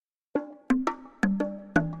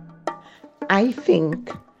I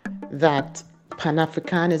think that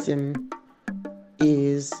Pan-Africanism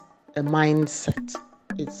is a mindset.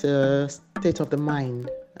 It's a state of the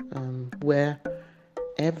mind where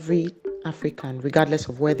every African, regardless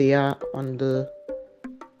of where they are on the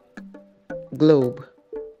globe,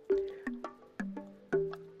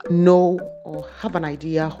 know or have an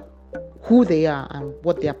idea who they are and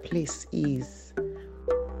what their place is.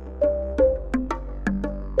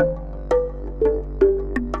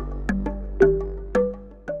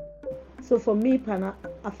 So for me,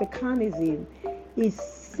 Pan-Africanism is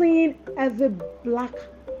seeing every black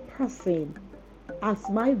person as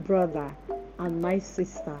my brother and my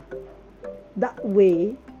sister. That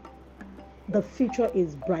way, the future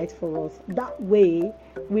is bright for us. That way,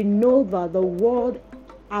 we know that the world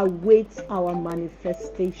awaits our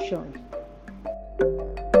manifestation.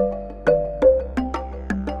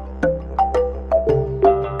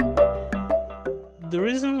 The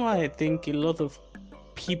reason why I think a lot of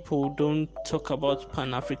people don't talk about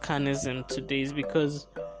Pan-Africanism today is because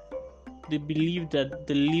they believe that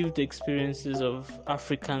the lived experiences of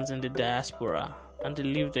Africans in the diaspora and the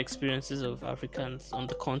lived experiences of Africans on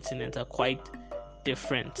the continent are quite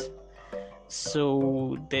different.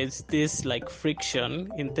 So there's this like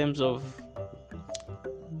friction in terms of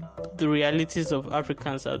the realities of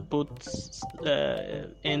Africans at both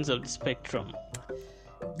ends of the spectrum.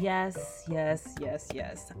 Yes.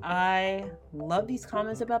 I love these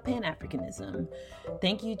comments about Pan-Africanism.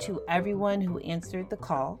 Thank you to everyone who answered the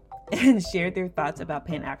call and shared their thoughts about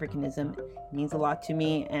Pan-Africanism. It means a lot to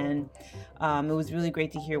me, and it was really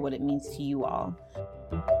great to hear what it means to you all.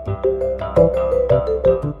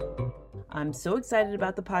 I'm so excited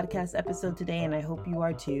about the podcast episode today, and I hope you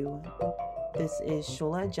are too. This is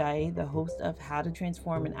Shola Ajayi, the host of How to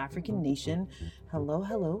Transform an African Nation.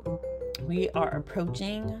 Hello. We are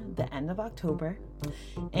approaching the end of October,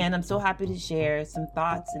 and I'm so happy to share some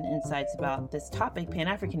thoughts and insights about this topic,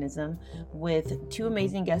 Pan-Africanism, with two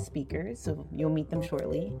amazing guest speakers, so you'll meet them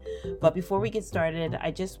shortly. But before we get started,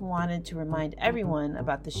 I just wanted to remind everyone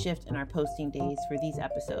about the shift in our posting days for these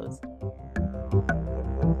episodes.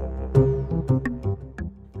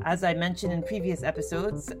 As I mentioned in previous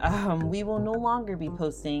episodes, we will no longer be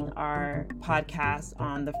posting our podcasts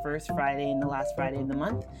on the first Friday and the last Friday of the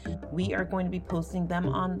month. We are going to be posting them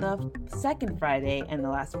on the second Friday and the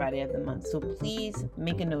last Friday of the month. So please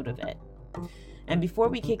make a note of it. And before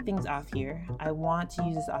we kick things off here, I want to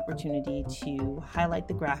use this opportunity to highlight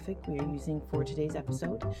the graphic we are using for today's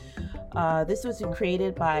episode. This was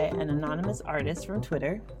created by an anonymous artist from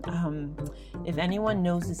Twitter. If anyone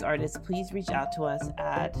knows this artist, please reach out to us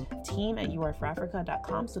at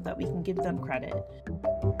team@youareforafrica.com so that we can give them credit.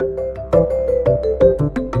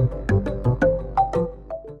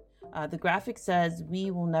 The graphic says,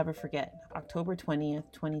 "We will never forget, October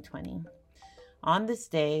 20th, 2020. On this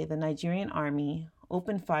day, the Nigerian army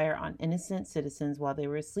opened fire on innocent citizens while they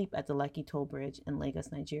were asleep at the Lekki Toll Bridge in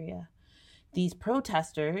Lagos, Nigeria. These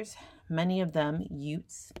protesters, many of them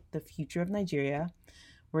youths, the future of Nigeria,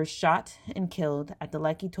 were shot and killed at the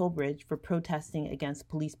Lekki Toll Bridge for protesting against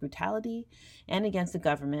police brutality and against the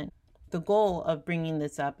government." The goal of bringing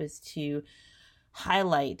this up is to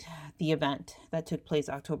highlight the event that took place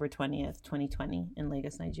October 20th, 2020 in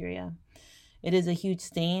Lagos, Nigeria. It is a huge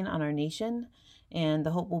stain on our nation, and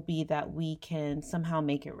the hope will be that we can somehow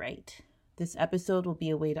make it right. This episode will be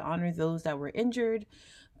a way to honor those that were injured,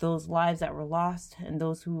 those lives that were lost, and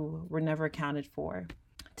those who were never accounted for.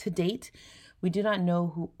 To date, we do not know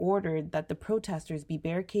who ordered that the protesters be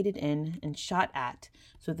barricaded in and shot at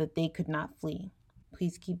so that they could not flee.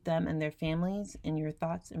 Please keep them and their families in your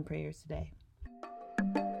thoughts and prayers today.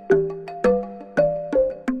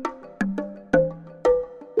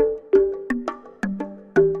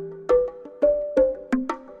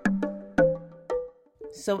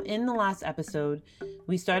 So in the last episode,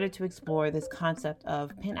 we started to explore this concept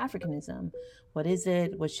of Pan-Africanism. What is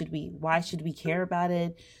it? Why should we care about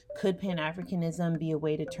it? Could Pan-Africanism be a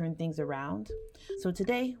way to turn things around? So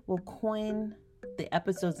today we'll coin the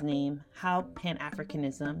episode's name, How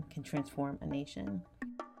Pan-Africanism Can Transform a Nation.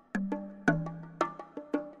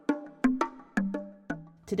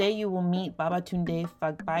 Today you will meet Babatunde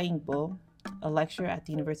Fagbayingbo, a lecturer at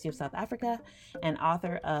the University of South Africa and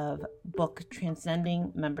author of book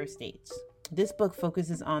Transcending Member States. This book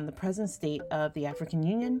focuses on the present state of the African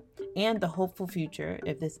Union and the hopeful future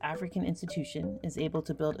if this African institution is able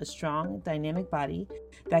to build a strong, dynamic body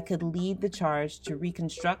that could lead the charge to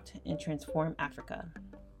reconstruct and transform Africa.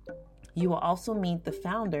 You will also meet the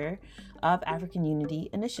founder of African Unity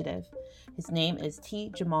Initiative. His name is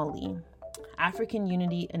T. Jamal Lee. African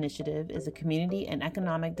Unity Initiative is a community and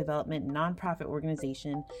economic development nonprofit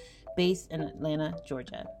organization based in Atlanta,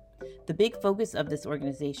 Georgia. The big focus of this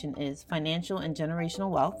organization is financial and generational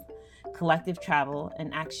wealth, collective travel,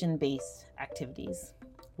 and action-based activities.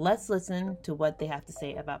 Let's listen to what they have to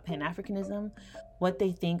say about Pan-Africanism, what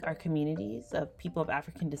they think our communities of people of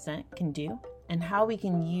African descent can do, and how we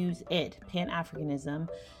can use it, Pan-Africanism,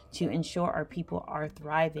 to ensure our people are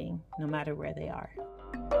thriving no matter where they are.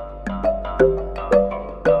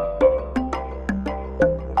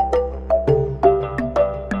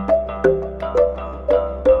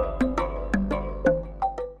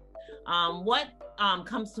 What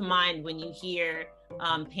comes to mind when you hear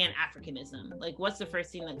Pan-Africanism? Like, what's the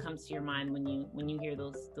first thing that comes to your mind when you hear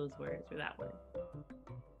those words or that word?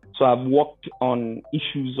 So I've worked on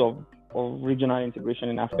issues of regional integration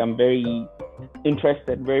in Africa. I'm very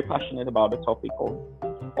interested, very passionate about the topic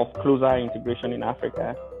of closer integration in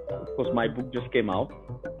Africa. Of course, my book just came out.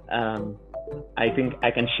 I think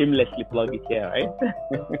I can shamelessly plug it here, right?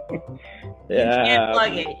 You can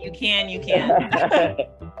plug it. You can.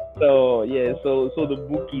 So the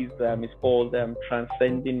book is called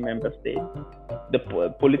Transcending Member States: The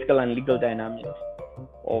Political and Legal Dynamics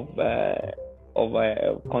of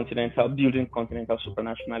building continental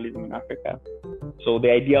supranationalism in Africa. So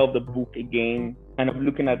the idea of the book, again, kind of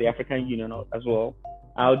looking at the African Union as well.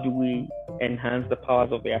 How do we enhance the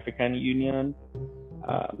powers of the African Union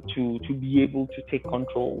to be able to take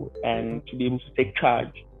control and to be able to take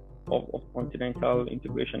charge of continental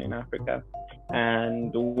integration in Africa?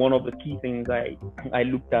 And one of the key things I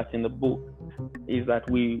looked at in the book is that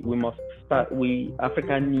we must start.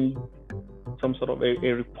 Africa needs some sort of a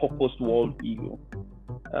repurposed worldview,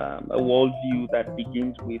 a worldview that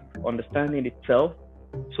begins with understanding itself,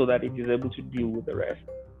 so that it is able to deal with the rest,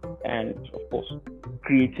 and of course,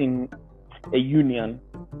 creating a union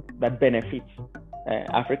that benefits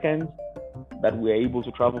Africans, that we're able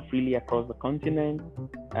to travel freely across the continent,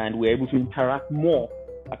 and we're able to interact more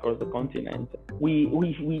across the continent. We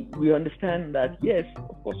understand that, yes,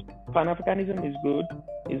 of course, Pan-Africanism is good,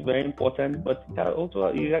 is very important, but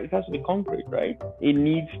it has to be concrete, right? It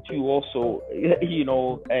needs to also,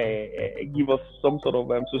 give us some sort of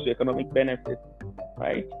socioeconomic benefit,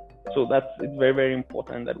 right? So it's very, very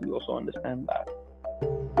important that we also understand that.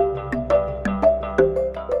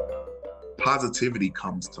 Positivity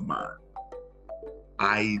comes to mind.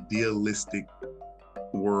 Idealistic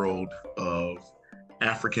world of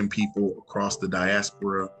African people across the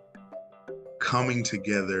diaspora coming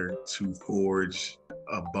together to forge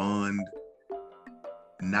a bond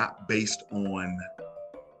not based on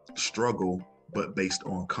struggle, but based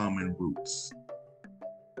on common roots.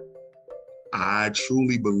 I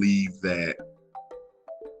truly believe that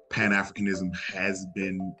Pan-Africanism has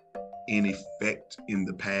been in effect in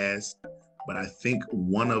the past, but I think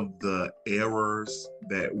one of the errors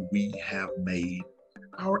that we have made,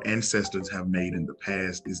 our ancestors have made in the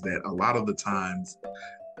past, is that a lot of the times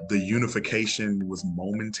the unification was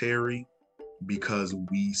momentary because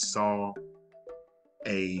we saw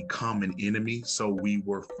a common enemy. So we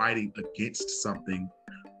were fighting against something.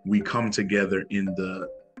 We come together in the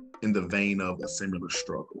vein of a similar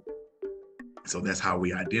struggle. So that's how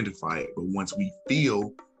we identify it. But once we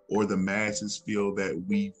feel, or the masses feel, that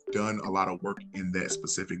we've done a lot of work in that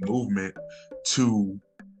specific movement to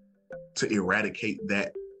eradicate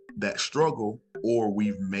that struggle, or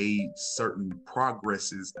we've made certain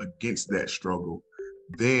progresses against that struggle,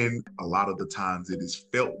 then a lot of the times it is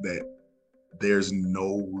felt that there's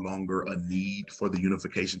no longer a need for the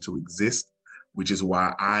unification to exist, which is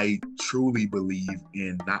why I truly believe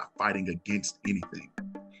in not fighting against anything.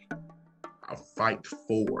 I fight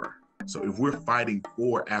for. So if we're fighting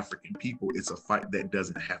for African people, it's a fight that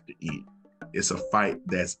doesn't have to end. It's a fight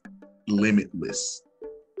that's limitless.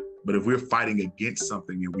 But if we're fighting against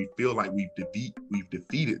something and we feel like we've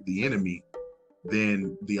defeated the enemy,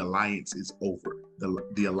 then the alliance is over.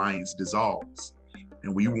 The alliance dissolves.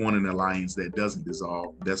 And we want an alliance that doesn't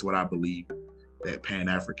dissolve. That's what I believe that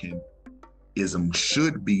Pan-Africanism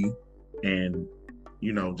should be. And,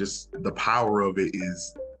 just the power of it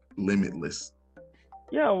is limitless.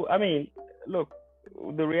 Yeah, I mean, look,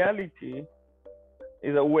 the reality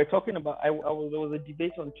is that we're talking about, there was a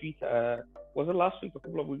debate on Twitter, was it last week or a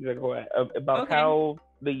couple of weeks ago, about how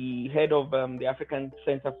the head of the African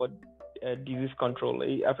Center for Disease Control,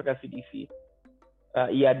 Africa CDC,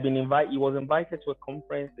 he was invited to a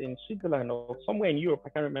conference in Switzerland or somewhere in Europe, I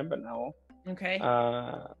can't remember now. Okay.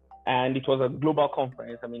 And it was a global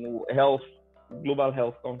conference, global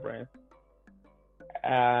health conference.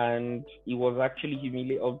 And he was actually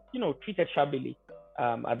humiliated, treated shabbily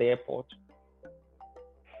at the airport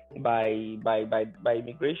by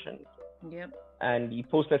immigration. Yep. and he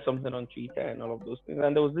posted something on Twitter and all of those things.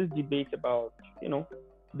 And there was this debate about,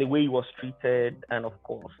 the way he was treated, and of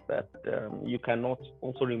course that you cannot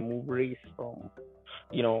also remove race from,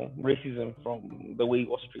 racism from the way he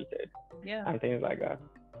was treated, and things like that.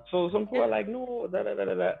 So some people are like, no,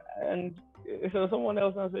 and so someone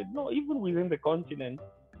else said, no, even within the continent,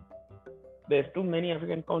 there's still many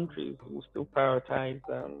African countries who still prioritize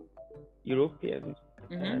Europeans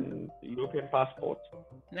and European passports,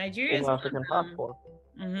 Nigeria over African passports.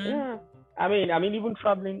 Mm-hmm. Yeah, I mean, even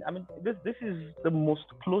traveling. I mean, this is the most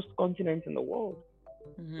closed continent in the world.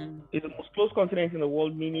 Mm-hmm. It's the most closed continent in the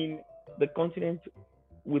world, meaning the continent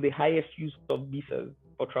with the highest use of visas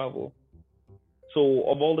for travel. So,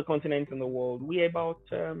 of all the continents in the world, we're about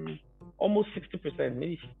almost 60%,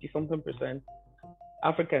 maybe 50-something%.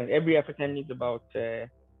 Africans, every African needs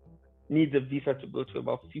a visa to go to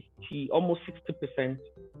about 50, almost 60%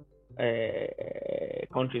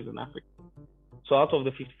 countries in Africa. So out of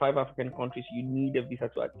the 55 African countries, you need a visa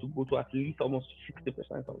to go to at least almost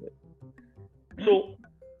 60% of it. So,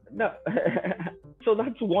 so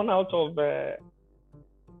that's one out of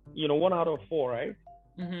 4, right?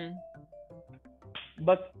 Mm-hmm.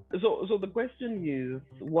 But so the question is,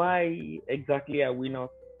 why exactly are we not?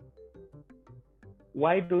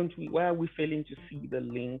 Why are we failing to see the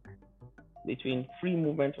link between free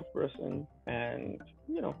movement of persons and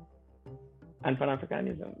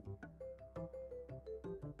Pan-Africanism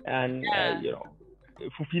and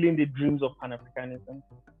fulfilling the dreams of Pan-Africanism?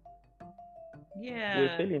 Yeah,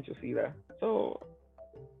 we're failing to see that. So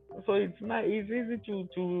it's easy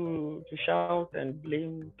to shout and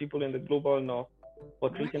blame people in the global north for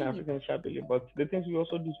treating Africans shabbily, but the things we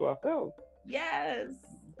also do to ourselves. Yes.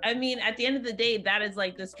 I mean, at the end of the day, that is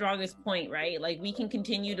like the strongest point, right? Like, we can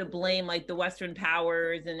continue to blame like the Western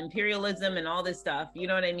powers and imperialism and all this stuff, you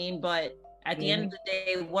know what I mean? But at the end of the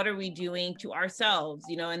day, what are we doing to ourselves?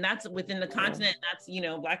 And that's within the continent, that's,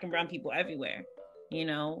 Black and brown people everywhere,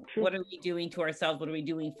 True. What are we doing to ourselves? What are we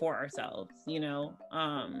doing for ourselves?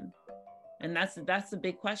 And that's the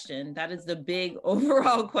big question. That is the big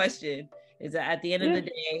overall question, is that at the end of the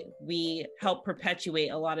day, we help perpetuate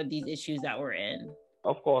a lot of these issues that we're in.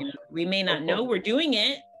 Of course. We may not know we're doing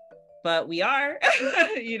it, but we are,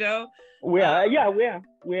 We are.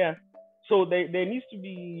 We are. So there needs to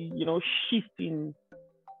be, shifting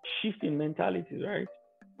mentalities, right?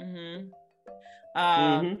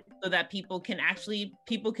 Mm-hmm. So that people can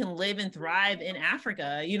live and thrive in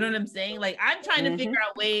Africa. You know what I'm saying? Like, I'm trying to figure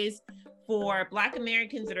out ways for Black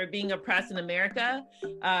Americans that are being oppressed in America,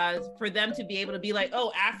 for them to be able to be like,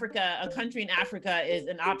 oh, Africa, a country in Africa is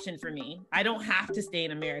an option for me. I don't have to stay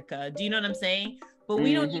in America. Do you know what I'm saying? But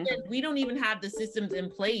we don't even have the systems in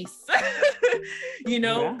place, for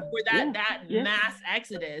that mass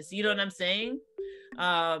exodus. You know what I'm saying?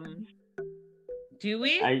 Do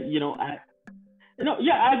we? I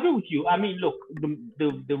agree with you. I mean, look,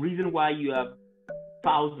 the reason why you have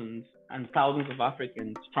thousands and thousands of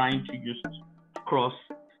Africans trying to just cross,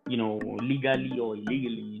 legally or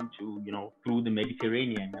illegally into, through the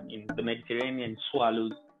Mediterranean. I mean, the Mediterranean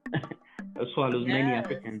swallows many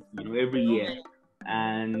Africans, every year,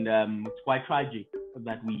 and it's quite tragic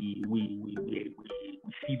that we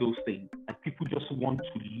see those things. That people just want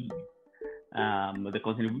to leave the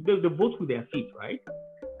continent. They vote with their feet, right?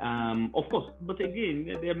 Of course, but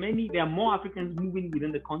again, there are more Africans moving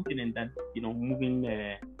within the continent than moving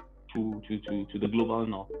to the global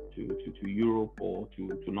north, to Europe or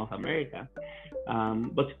to North America.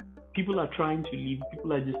 But people are trying to leave.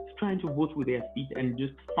 People are just trying to vote with their feet and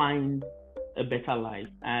just find a better life.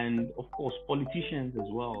 And of course, politicians as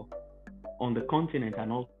well on the continent are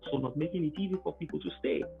also not making it easy for people to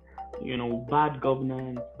stay. Bad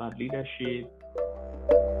governance, bad leadership.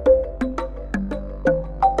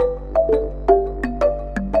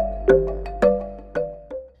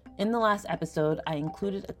 In the last episode, I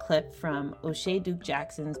included a clip from O'Shea Duke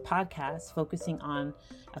Jackson's podcast focusing on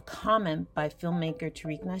a comment by filmmaker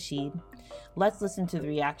Tariq Nasheed. Let's listen to the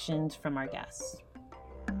reactions from our guests.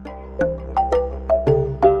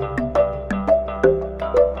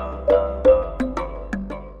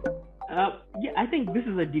 I think this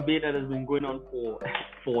is a debate that has been going on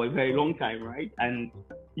for a very long time, right? And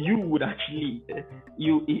you would actually,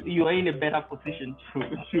 you are in a better position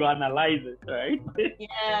to analyze it, right?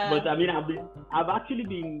 Yeah. But I mean, I've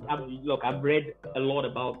read a lot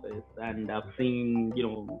about this, and I've seen,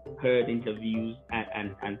 heard interviews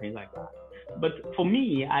and things like that. But for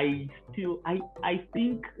me, I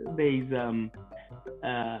think there's a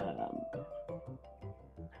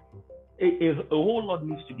whole lot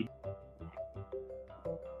needs to be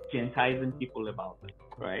enticing people about it,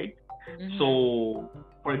 right? Mm-hmm. So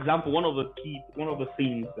for example, one of the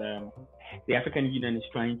things the African Union is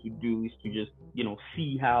trying to do is to just,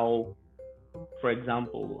 see how, for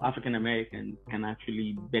example, African Americans can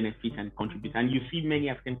actually benefit and contribute. And you see many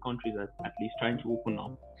African countries at least trying to open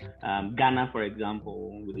up. Ghana, for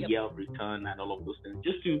example, with the year of return and all of those things,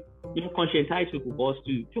 just to, conscientize people, for us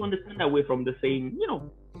to understand that we're from the same,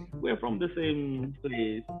 we're from the same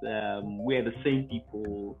place. We're the same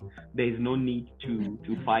people. There's no need to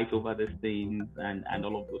fight over these things and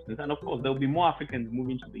all of those things. And of course, there'll be more Africans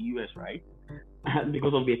moving to the US, right?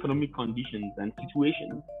 Because of the economic conditions and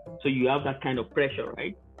situations. So you have that kind of pressure,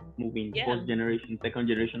 right? Moving first generation, second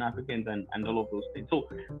generation Africans and all of those things. So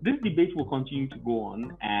this debate will continue to go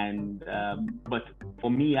on. And but for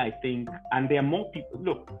me, I think, and there are more people,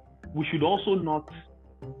 look, we should also not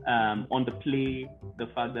underplay the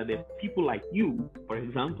fact that there are people like you, for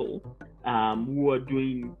example, who are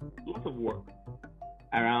doing lots of work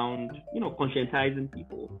around, conscientizing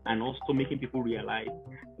people and also making people realize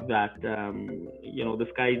that, the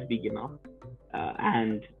sky is big enough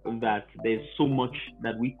and that there's so much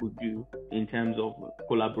that we could do in terms of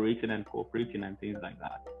collaborating and cooperating and things like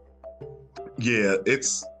that. Yeah,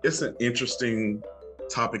 it's an interesting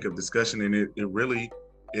topic of discussion, and it really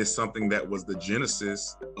is something that was the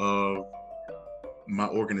genesis of my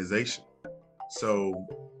organization. So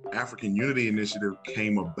African Unity Initiative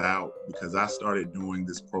came about because I started doing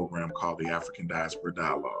this program called the African Diaspora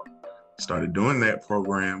Dialogue. Started doing that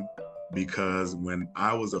program because when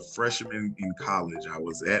I was a freshman in college, I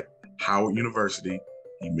was at Howard University.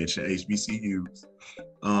 He mentioned HBCUs,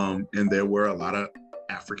 and there were a lot of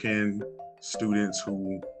African students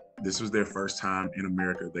who this was their first time in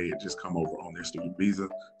America. They had just come over on their student visa.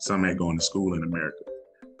 Some had gone to school in America.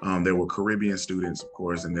 There were Caribbean students, of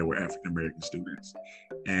course, and there were African-American students.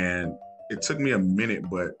 And it took me a minute,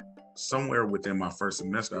 but somewhere within my first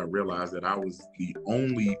semester, I realized that I was the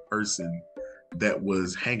only person that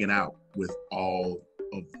was hanging out with all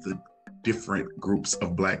of the different groups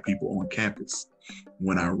of Black people on campus.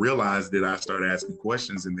 When I realized that, I started asking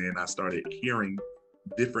questions, and then I started hearing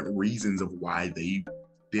different reasons of why they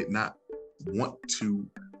did not want to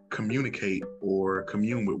communicate or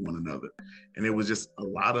commune with one another. And it was just a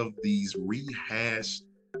lot of these rehashed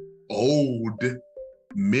old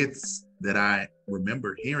myths that I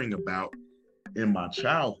remember hearing about in my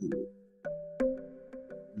childhood.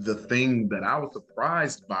 The thing that I was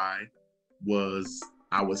surprised by was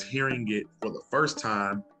I was hearing it for the first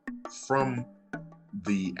time from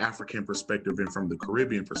the African perspective and from the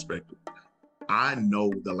Caribbean perspective. I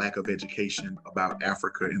know the lack of education about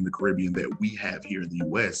Africa and the Caribbean that we have here in the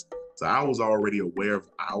US. So I was already aware of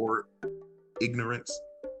our ignorance,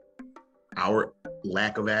 our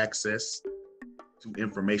lack of access to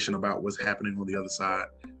information about what's happening on the other side.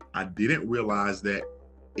 I didn't realize that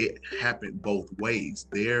it happened both ways.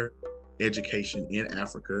 Their education in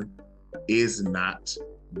Africa is not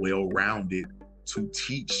well-rounded to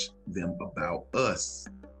teach them about us,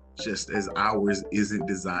 just as ours isn't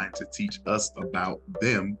designed to teach us about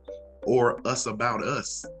them or us about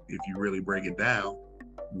us. If you really break it down,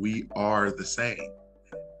 we are the same.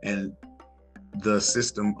 And the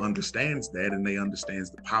system understands that, and they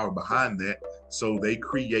understands the power behind that. So they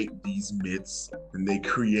create these myths and they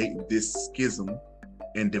create this schism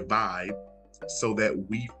and divide so that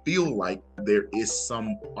we feel like there is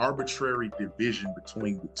some arbitrary division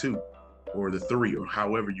between the two or the three, or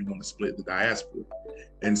however you want to split the diaspora.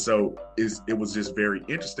 And so it was just very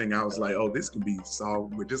interesting. I was like, oh, this can be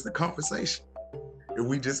solved with just a conversation. And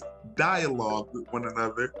we just dialogue with one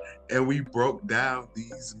another, and we broke down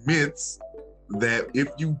these myths that if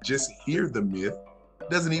you just hear the myth, it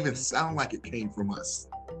doesn't even sound like it came from us.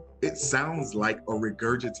 It sounds like a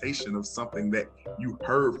regurgitation of something that you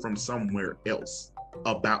heard from somewhere else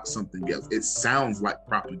about something else. It sounds like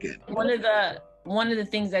propaganda. One of the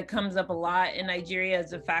things that comes up a lot in Nigeria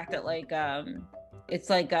is the fact that it's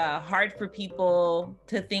hard for people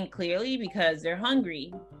to think clearly because they're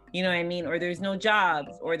hungry, you know what I mean? Or there's no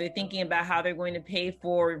jobs, or they're thinking about how they're going to pay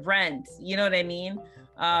for rent, you know what I mean?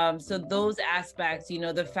 So those aspects,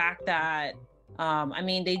 the fact that,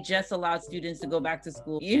 they just allowed students to go back to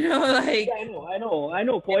school, Yeah, I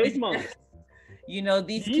know, for 8 months.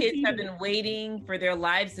 These kids have been waiting for their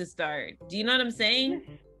lives to start. Do you know what I'm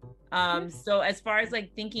saying? So as far as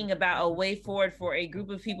thinking about a way forward for a group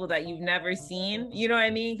of people that you've never seen, you know what I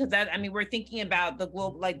mean? Because we're thinking about the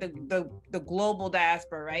global, the global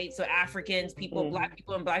diaspora, right? So Africans, people, Black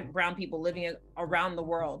people and brown people living around the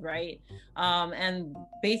world, right? And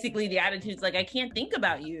basically the attitude's I can't think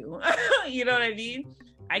about you. You know what I mean?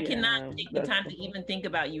 I cannot take the time to even think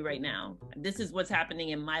about you right now. This is what's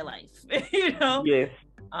happening in my life, Yes.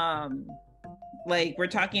 Like, we're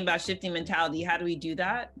talking about shifting mentality. How do we do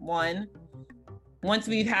that? One, once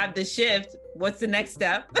we have the shift, what's the next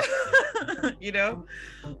step? You know,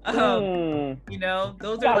 you know,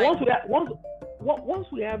 those are like once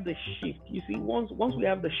we have the shift, you see, once we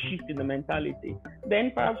have the shift in the mentality,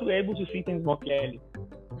 then perhaps we're able to see things more clearly,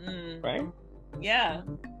 right? Yeah.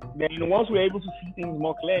 Then once we're able to see things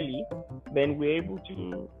more clearly, then we're able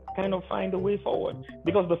to kind of find a way forward.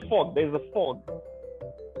 Because there's a fog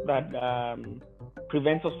that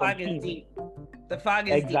prevents us from seeing. Deep. The fog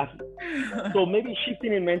is exactly deep. So maybe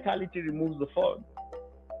shifting in mentality removes the fog.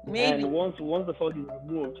 Maybe. And once the fog is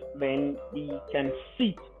removed, then we can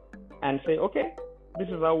sit and say, okay, this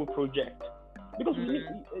is how we project. Because we need,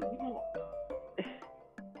 you know,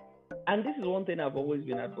 and this is one thing I've always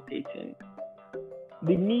been advocating: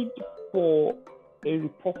 the need for a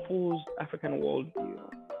repurposed African worldview.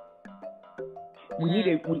 We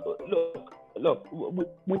need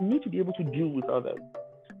we need to be able to deal with others.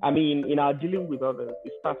 I mean, in our dealing with others,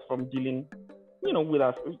 it starts from dealing, you know, with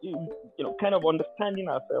us, you know, kind of understanding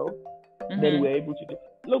ourselves. Then we're able to do.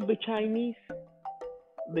 Look, the Chinese,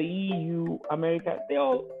 the EU, America, they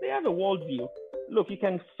have a worldview. Look, you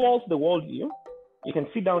can false the worldview. You can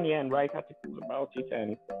sit down here and write articles about it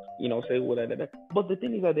and, you know, say whatever. But the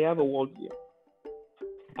thing is that they have a worldview,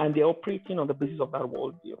 and they're operating on the basis of that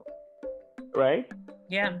worldview, right?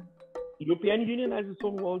 Yeah. European Union has its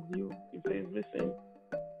own worldview. It says, listen,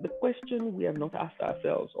 the question we have not asked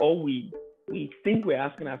ourselves, or we think we're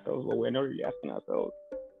asking ourselves, but we're not really asking ourselves,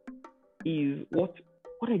 is what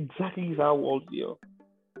exactly is our worldview?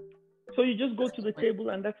 So you just go to the table,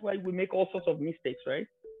 and that's why we make all sorts of mistakes, right?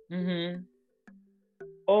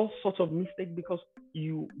 All sorts of mistakes because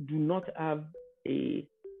you do not have a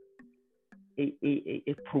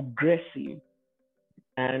progressive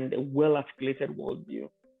and a well-articulated worldview.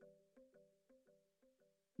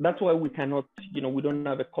 That's why we cannot, you know, we don't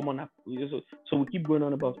have a common approach. So we keep going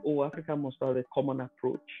on about, Africa must have a common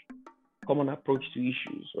approach to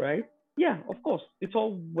issues, right? Yeah, of course, it's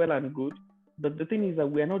all well and good, but the thing is that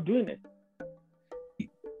we are not doing it.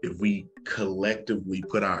 If we collectively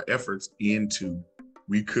put our efforts into,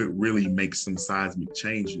 we could really make some seismic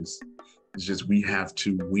changes. It's just we have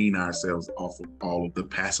to wean ourselves off of all of the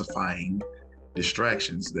pacifying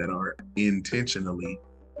distractions that are intentionally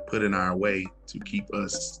put in our way to keep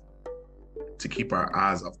our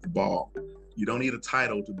eyes off the ball. You don't need a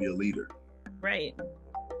title to be a leader. Right.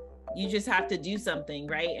 You just have to do something,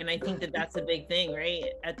 right? And I think that that's a big thing, right?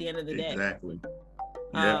 At the end of the day. Exactly.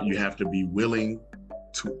 You have to be willing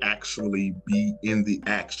to actually be in the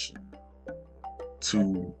action,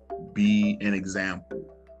 to be an example,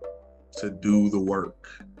 to do the work.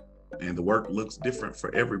 And the work looks different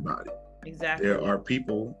for everybody. Exactly. There are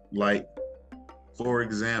people like, for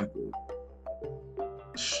example,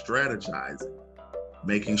 strategizing,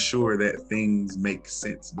 making sure that things make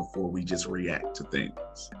sense before we just react to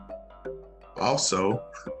things. Also,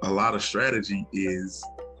 a lot of strategy is,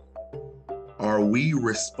 are we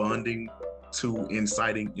responding to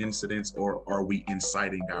inciting incidents, or are we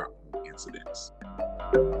inciting our own incidents?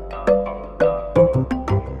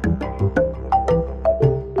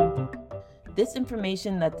 This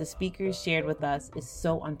information that the speakers shared with us is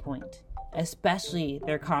so on point, especially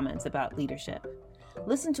their comments about leadership.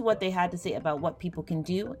 Listen to what they had to say about what people can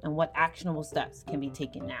do and what actionable steps can be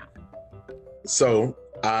taken now. So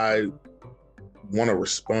I want to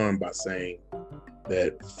respond by saying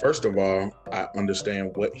that, first of all, I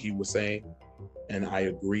understand what he was saying, and I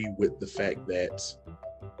agree with the fact that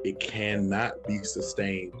it cannot be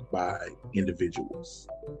sustained by individuals.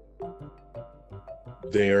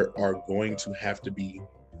 There are going to have to be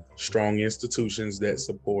strong institutions that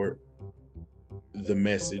support the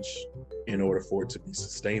message in order for it to be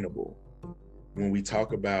sustainable. When we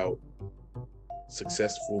talk about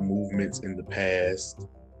successful movements in the past,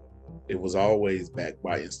 it was always backed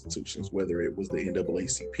by institutions, whether it was the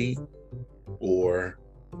NAACP or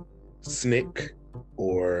SNCC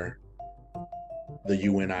or the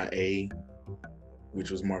UNIA,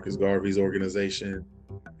 which was Marcus Garvey's organization.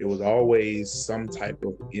 It was always some type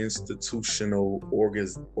of institutional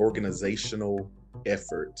organizational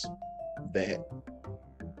effort that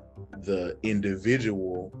the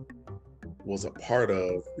individual was a part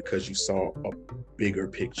of, because you saw a bigger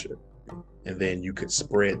picture, and then you could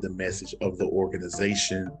spread the message of the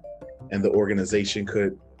organization, and the organization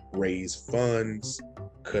could raise funds,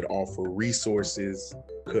 could offer resources,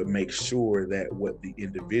 could make sure that what the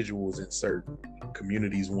individuals in certain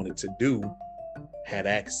communities wanted to do had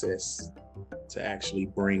access to actually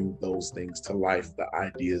bring those things to life, the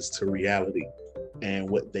ideas to reality. And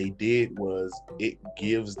what they did was, it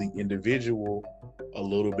gives the individual a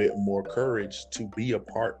little bit more courage to be a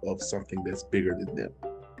part of something that's bigger than them,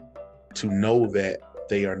 to know that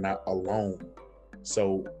they are not alone.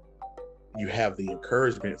 So you have the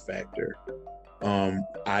encouragement factor.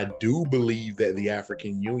 I do believe that the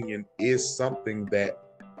African Union is something that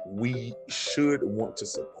we should want to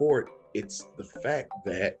support. It's the fact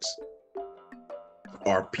that,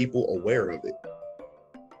 are people aware of it?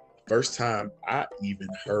 First time I even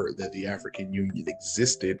heard that the African Union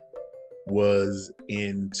existed was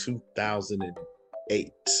in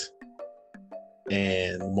 2008.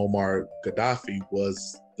 And Muammar Gaddafi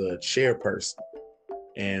was the chairperson.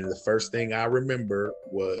 And the first thing I remember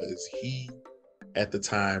was he, at the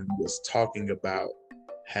time, was talking about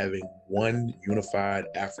having one unified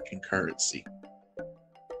African currency.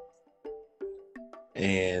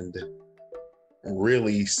 And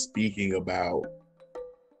really speaking about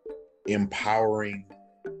empowering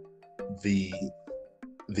the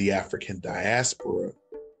African diaspora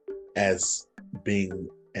as being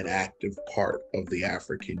an active part of the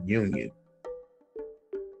African Union.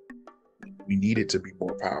 We need it to be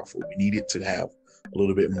more powerful. We need it to have a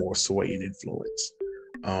little bit more sway and influence.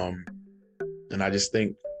 And I just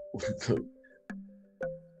think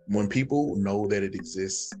when people know that it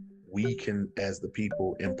exists, we can, as the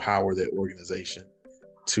people, empower that organization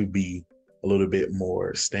to be a little bit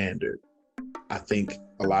more standard. I think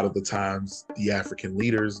a lot of the times the African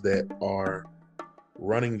leaders that are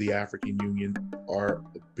running the African Union are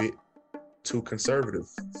a bit too conservative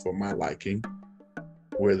for my liking,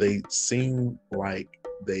 where they seem like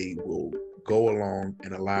they will go along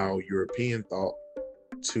and allow European thought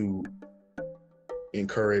to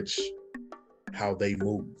encourage how they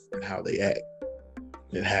move and how they act.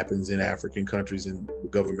 It happens in African countries and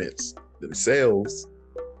governments themselves.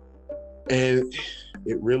 And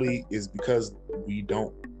it really is because we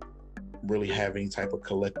don't really have any type of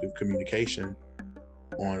collective communication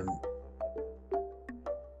on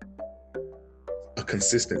a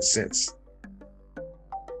consistent sense.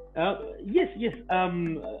 Yes.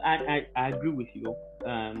 I agree with you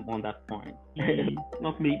on that point.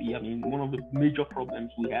 Not maybe. I mean, one of the major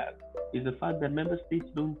problems we have is the fact that member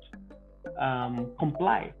states don't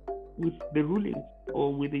comply with the rulings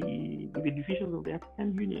or with the decisions of the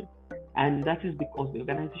African Union, and that is because the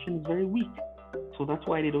organization is very weak. So that's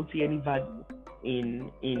why they don't see any value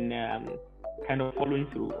in kind of following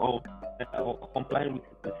through or complying with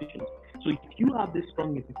the decisions. So if you have these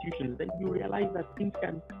strong institutions, then you realize that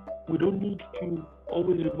we don't need to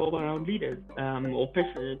always revolve around leaders or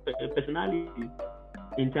personalities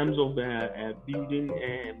in terms of building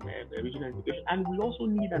regional integration. And we also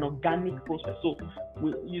need an organic process. So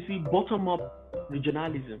you see, bottom-up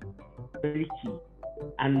regionalism, very key.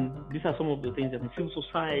 And these are some of the things that the civil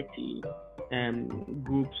society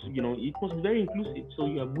groups, it was very inclusive. So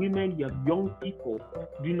you have women, you have young people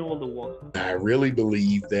doing all the work. I really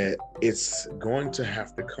believe that it's going to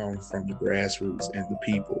have to come from the grassroots and the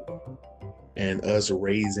people and us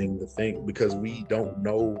raising the thing, because we don't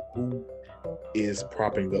know who is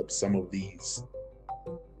propping up some of these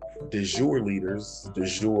de jure leaders, de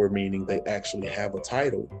jure meaning they actually have a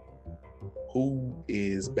title. Who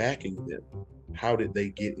is backing them? How did they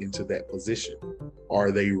get into that position?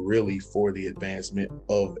 Are they really for the advancement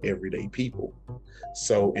of everyday people?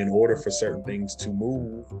 So in order for certain things to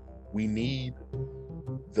move, we need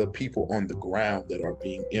the people on the ground that are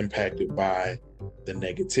being impacted by the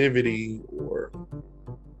negativity or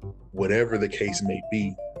whatever the case may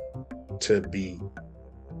be to be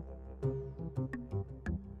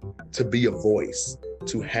a voice,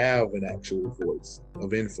 to have an actual voice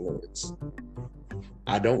of influence.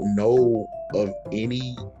 I don't know of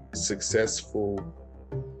any successful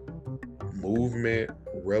movement,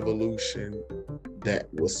 revolution that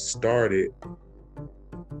was started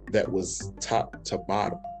that was top to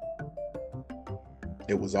bottom.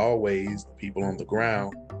 It was always the people on the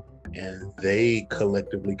ground, and they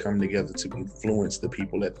collectively come together to influence the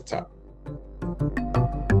people at the top.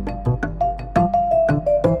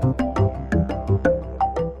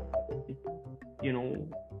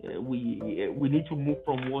 We need to move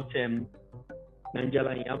from what Nanjala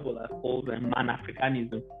Nyambola calls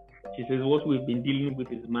Man-Africanism. She says what we've been dealing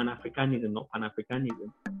with is Man-Africanism, not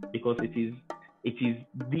Pan-Africanism, because it is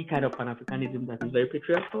the kind of Pan-Africanism that is very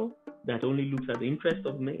patriarchal, that only looks at the interest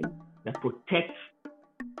of men, that protects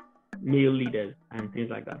male leaders and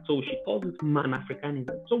things like that. So she calls it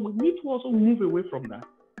Man-Africanism. So we need to also move away from that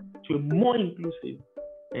to a more inclusive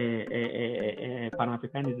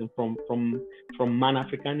Pan-Africanism, from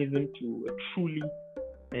Man-Africanism to a truly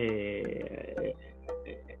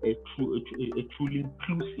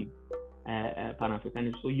inclusive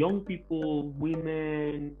Pan-Africanism. So young people,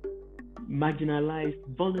 women, marginalized,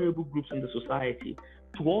 vulnerable groups in the society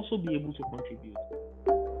to also be able to contribute.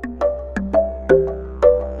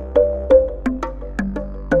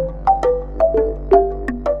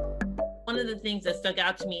 One of the things that stuck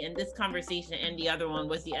out to me in this conversation and the other one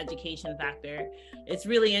was the education factor. It's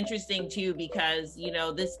really interesting too, because, you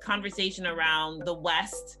know, this conversation around the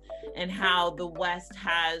West and how the West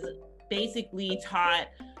has basically taught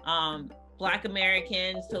Black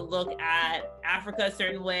Americans to look at Africa a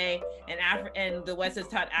certain way, and the West has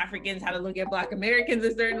taught Africans how to look at Black Americans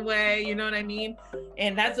a certain way, you know what I mean?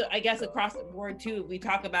 And that's, I guess, across the board too. We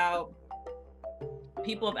talk about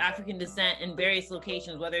people of African descent in various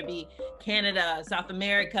locations, whether it be Canada, South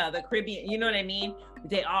America, the Caribbean, you know what I mean?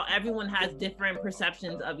 Everyone has different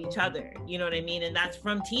perceptions of each other, you know what I mean? And that's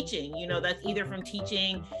from teaching, you know, that's either from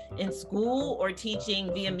teaching in school or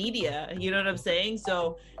teaching via media, you know what I'm saying?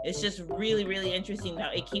 So it's just really, really interesting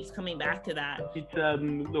that it keeps coming back to that. It's,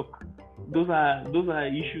 look, those are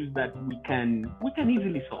issues that we can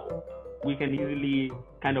easily solve. We can easily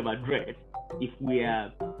kind of address if we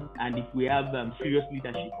have serious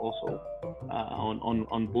leadership also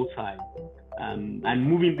on both sides, and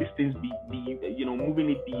moving these things moving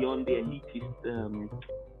it beyond the elitist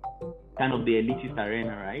kind of the elitist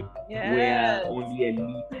arena, right? Yeah. Where only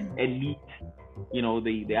elite, you know,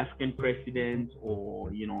 the African presidents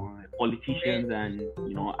or, you know, politicians and,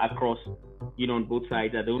 you know, across, you know, on both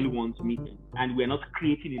sides are the only ones meeting, and we're not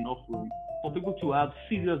creating enough room for people to have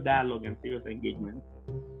serious dialogue and serious engagement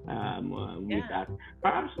with that.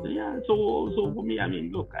 Perhaps, yeah. So for me, I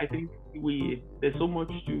mean, look, I think there's so much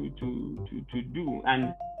to do,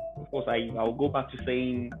 and of course, I'll go back to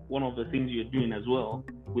saying one of the things you're doing as well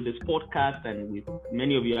with this podcast and with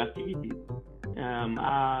many of your activities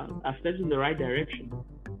are steps in the right direction,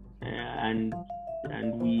 and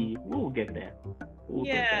we will get there. We'll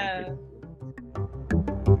get there.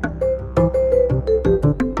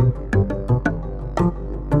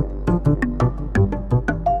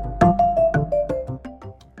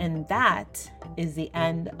 And that is the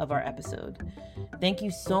end of our episode. Thank you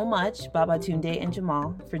so much, Babatunde and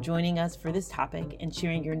Jamal, for joining us for this topic and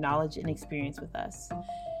sharing your knowledge and experience with us.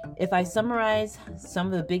 If I summarize some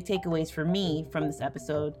of the big takeaways for me from this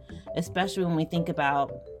episode, especially when we think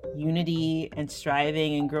about unity and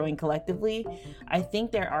striving and growing collectively, I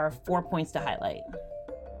think there are 4 points to highlight.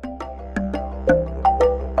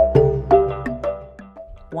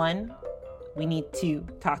 1, we need to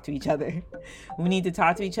talk to each other. We need to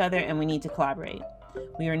talk to each other and we need to collaborate.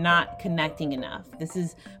 We are not connecting enough. This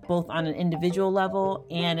is both on an individual level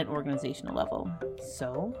and an organizational level.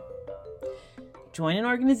 So join an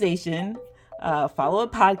organization, follow a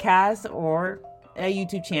podcast or a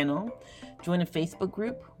YouTube channel, join a Facebook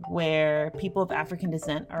group where people of African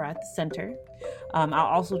descent are at the center. I'll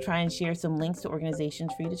also try and share some links to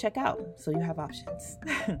organizations for you to check out, so you have options.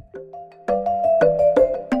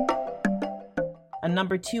 A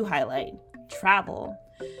number 2 highlight, travel.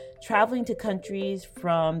 Traveling to countries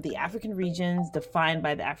from the African regions defined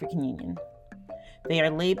by the African Union. They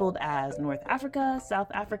are labeled as North Africa,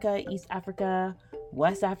 South Africa, East Africa,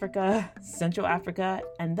 West Africa, Central Africa,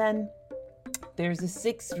 and then there's a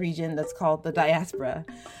 6th region that's called the diaspora.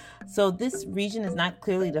 So this region is not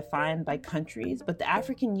clearly defined by countries, but the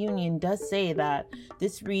African Union does say that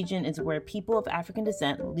this region is where people of African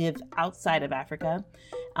descent live outside of Africa,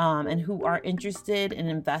 and who are interested and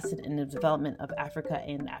invested in the development of Africa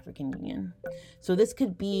and the African Union. So this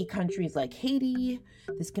could be countries like Haiti,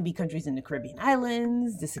 this could be countries in the Caribbean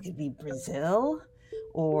islands, this could be Brazil,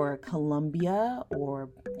 or Colombia, or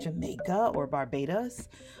Jamaica, or Barbados.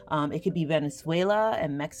 It could be Venezuela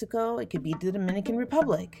and Mexico. It could be the Dominican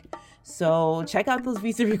Republic. So check out those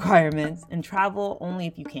visa requirements and travel only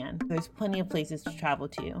if you can. There's plenty of places to travel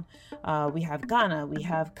to. We have Ghana, we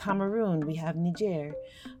have Cameroon, we have Niger.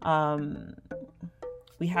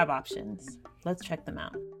 We have options. Let's check them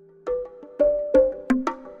out.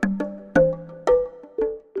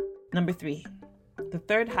 Number 3. The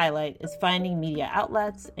third highlight is finding media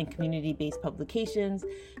outlets and community-based publications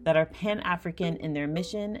that are Pan-African in their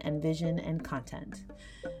mission and vision and content.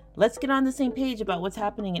 Let's get on the same page about what's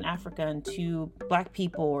happening in Africa and to Black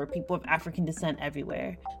people or people of African descent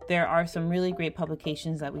everywhere. There are some really great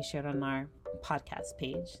publications that we shared on our podcast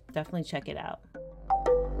page. Definitely check it out.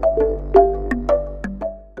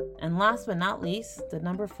 And last but not least, the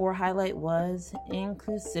number 4 highlight was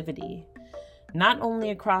inclusivity. Not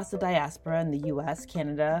only across the diaspora in the US,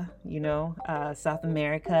 Canada, South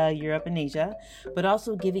America, Europe, and Asia, but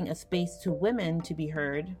also giving a space to women to be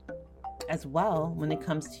heard as well when it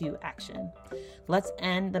comes to action. Let's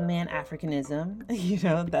end the man-Africanism,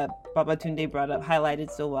 that Babatunde brought up, highlighted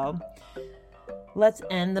so well. Let's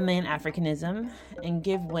end the man Africanism and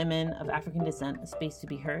give women of African descent a space to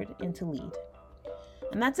be heard and to lead.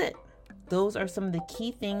 And that's it. Those are some of the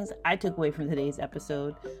key things I took away from today's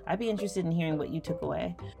episode. I'd be interested in hearing what you took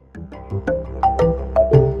away.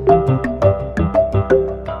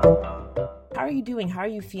 How are you doing? How are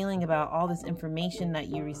you feeling about all this information that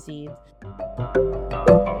you received?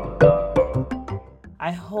 I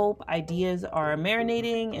hope ideas are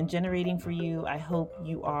marinating and generating for you. I hope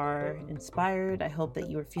you are inspired. I hope that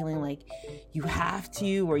you are feeling like you have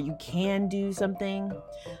to or you can do something.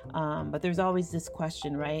 But there's always this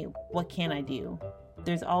question, right? What can I do?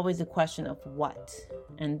 There's always a question of what.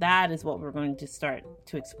 And that is what we're going to start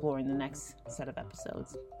to explore in the next set of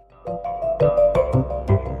episodes.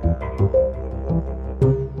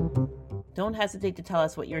 Don't hesitate to tell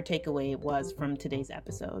us what your takeaway was from today's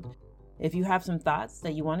episode. If you have some thoughts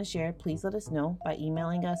that you want to share, please let us know by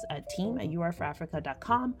emailing us at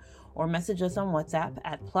team@urforafrica.com or message us on WhatsApp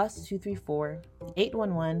at +234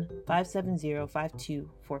 811 570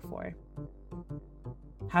 5244.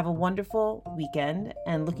 Have a wonderful weekend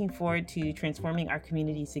and looking forward to transforming our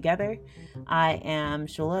communities together. I am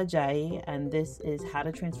Shola Ajayi, and this is How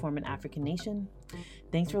to Transform an African Nation.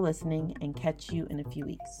 Thanks for listening, and catch you in a few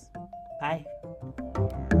weeks. Bye.